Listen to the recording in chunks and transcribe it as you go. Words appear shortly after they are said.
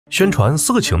宣传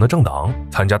色情的政党，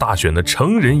参加大选的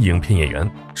成人影片演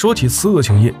员。说起色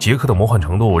情业，捷克的魔幻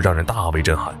程度让人大为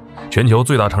震撼。全球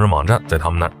最大成人网站在他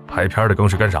们那儿拍片的更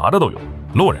是干啥的都有，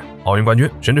路人、奥运冠军，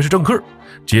甚至是政客。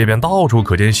街边到处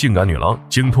可见性感女郎，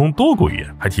精通多国语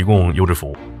言，还提供优质服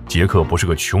务。捷克不是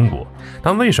个穷国，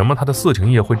但为什么它的色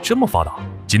情业会这么发达？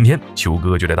今天秋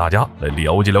哥就带大家来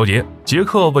了解了解。捷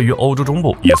克位于欧洲中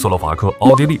部，与斯洛伐克、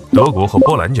奥地利、德国和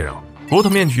波兰接壤。国土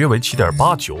面积约为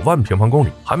 7.89 万平方公里，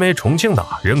还没重庆大，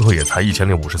人口也才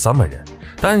1053万人。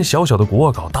但小小的国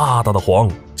搞大大的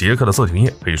黄，捷克的色情业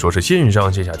可以说是线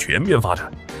上线下全面发展。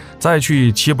在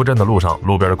去切布镇的路上，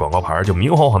路边的广告牌就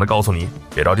明晃晃地告诉你，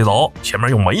别着急走，前面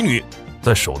有美女。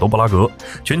在首都布拉格，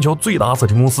全球最大色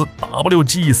情公司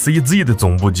WGCZ 的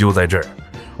总部就在这儿。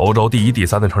欧洲第1、第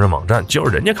3的成人网站就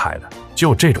是人家开的。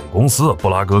就这种公司，布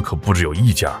拉格可不只有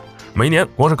一家。每年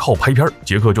光是靠拍片，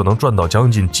捷克就能赚到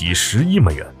将近几十亿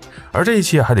美元，而这一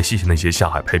切还得谢谢那些下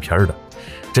海拍片的。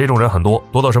这种人很多，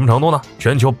多到什么程度呢？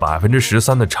全球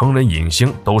13%的成人影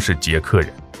星都是捷克人。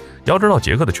要知道，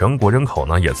捷克的全国人口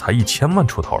呢也才1000万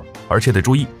出头，而且得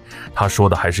注意，他说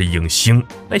的还是影星，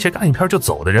那些干一片就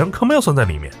走的人可没有算在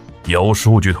里面。有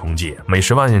数据统计，每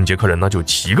10万捷克人呢就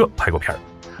7个拍过片。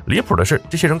离谱的是，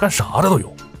这些人干啥的都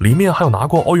有，里面还有拿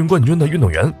过奥运冠军的运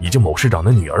动员以及某市长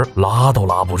的女儿，拉都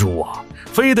拉不住啊，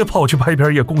非得跑去拍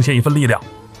片也贡献一份力量。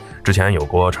之前有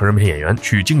过成人片演员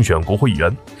去竞选国会议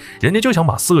员，人家就想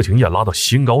把色情业拉到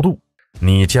新高度。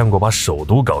你见过把首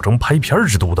都搞成拍片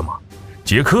之都的吗？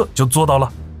捷克就做到了，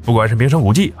不管是名胜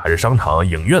古迹还是商场、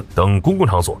影院等公共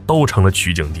场所，都成了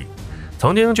取景地。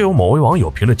曾经就有某位网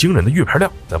友凭着惊人的阅片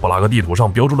量，在布拉格地图上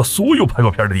标注了所有拍过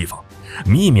片的地方，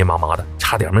密密麻麻的，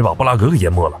差点没把布拉格给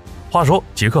淹没了。话说，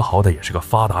捷克好歹也是个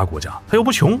发达国家，它又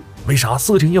不穷，为啥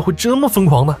色情业会这么疯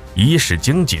狂呢？一是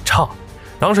经济差，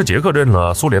当时捷克认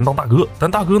了苏联当大哥，但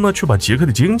大哥呢却把捷克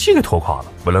的经济给拖垮了。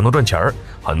为了能赚钱，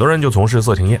很多人就从事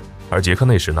色情业，而捷克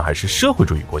那时呢还是社会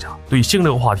主义国家，对性这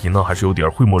个话题呢还是有点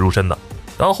讳莫如深的。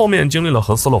当后面经历了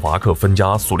和斯洛伐克分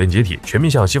家、苏联解体、全面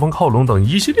向西方靠拢等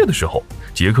一系列的时候，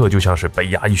捷克就像是被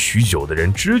压抑许久的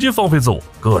人，直接放飞自我，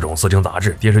各种色情杂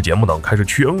志、电视节目等开始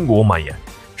全国蔓延，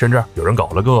甚至有人搞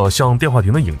了个像电话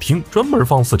亭的影厅，专门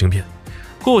放色情片。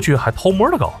过去还偷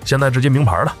摸的搞，现在直接明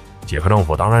牌了。捷克政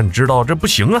府当然知道这不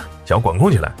行啊，想管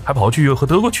控起来，还跑去和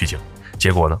德国取经，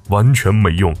结果呢完全没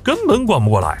用，根本管不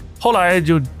过来。后来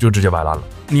就直接摆烂了，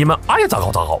你们爱咋搞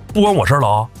咋搞，不关我事了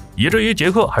啊！以至于捷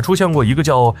克还出现过一个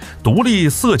叫独立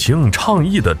色情倡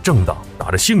议的政党，打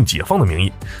着性解放的名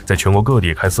义，在全国各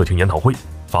地开色情研讨会，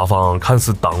发放看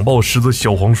似党报实则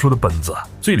小黄书的本子。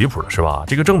最离谱的是吧，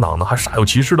这个政党呢还煞有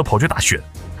其事的跑去大选，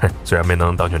虽然没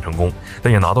能当选成功，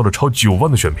但也拿到了超9万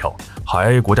的选票，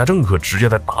还国家政客直接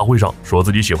在大会上说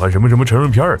自己喜欢什么什么成人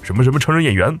片，什么什么成人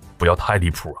演员，不要太离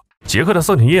谱啊！捷克的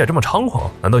色情业这么猖狂，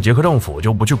难道捷克政府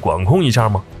就不去管控一下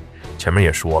吗？前面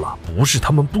也说了，不是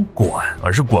他们不管，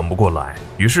而是管不过来，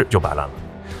于是就摆烂了。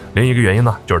另一个原因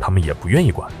呢，就是他们也不愿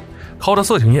意管。靠着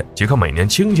色情业，捷克每年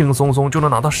轻轻松松就能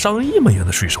拿到上亿美元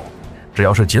的税收。这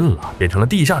要是禁了，变成了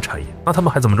地下产业，那他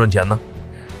们还怎么赚钱呢？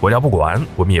国家不管，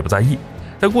国民也不在意。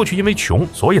在过去因为穷，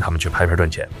所以他们去拍片赚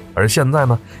钱，而现在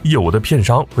呢，有的片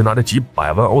商会拿着几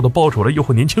百万欧的报酬来诱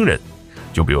惑年轻人。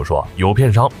就比如说，有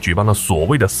片商举办了所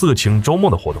谓的色情周末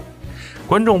的活动，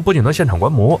观众不仅能现场观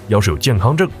摩，要是有健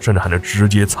康证，甚至还能直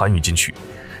接参与进去。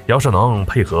要是能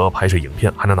配合拍摄影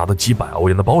片，还能拿到几百欧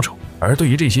元的报酬。而对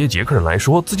于这些捷克人来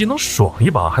说，自己能爽一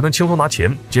把，还能轻松拿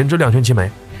钱，简直两全其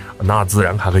美，那自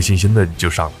然开开心心的就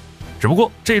上了。只不过，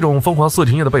这种疯狂色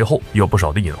情业的背后也有不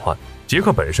少的隐患。捷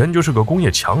克本身就是个工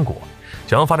业强国，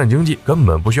想要发展经济，根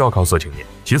本不需要靠色情业。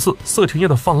其次，色情业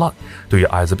的泛滥对于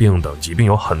艾滋病等疾病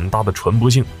有很大的传播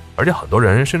性，而且很多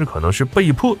人甚至可能是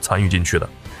被迫参与进去的。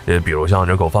比如像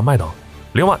人口贩卖等。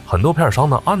另外，很多片商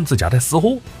呢暗自夹带私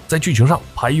货，在剧情上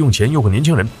拍用钱诱惑年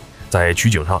轻人，在取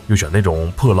景上又选那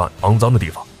种破烂肮脏的地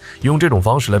方，用这种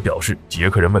方式来表示捷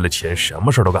克人为了钱什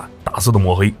么事都干，打死都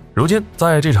抹黑。如今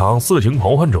在这场色情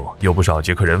狂欢中，有不少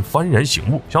捷克人幡然醒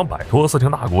悟，想摆脱色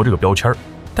情大国这个标签，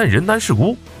但人单势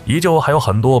孤，依旧还有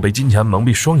很多被金钱蒙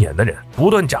蔽双眼的人不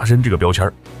断加深这个标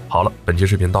签。好了，本期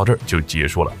视频到这儿就结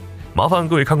束了，麻烦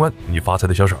各位看官，你发财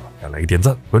的小手来个点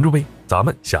赞关注呗，咱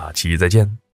们下期再见。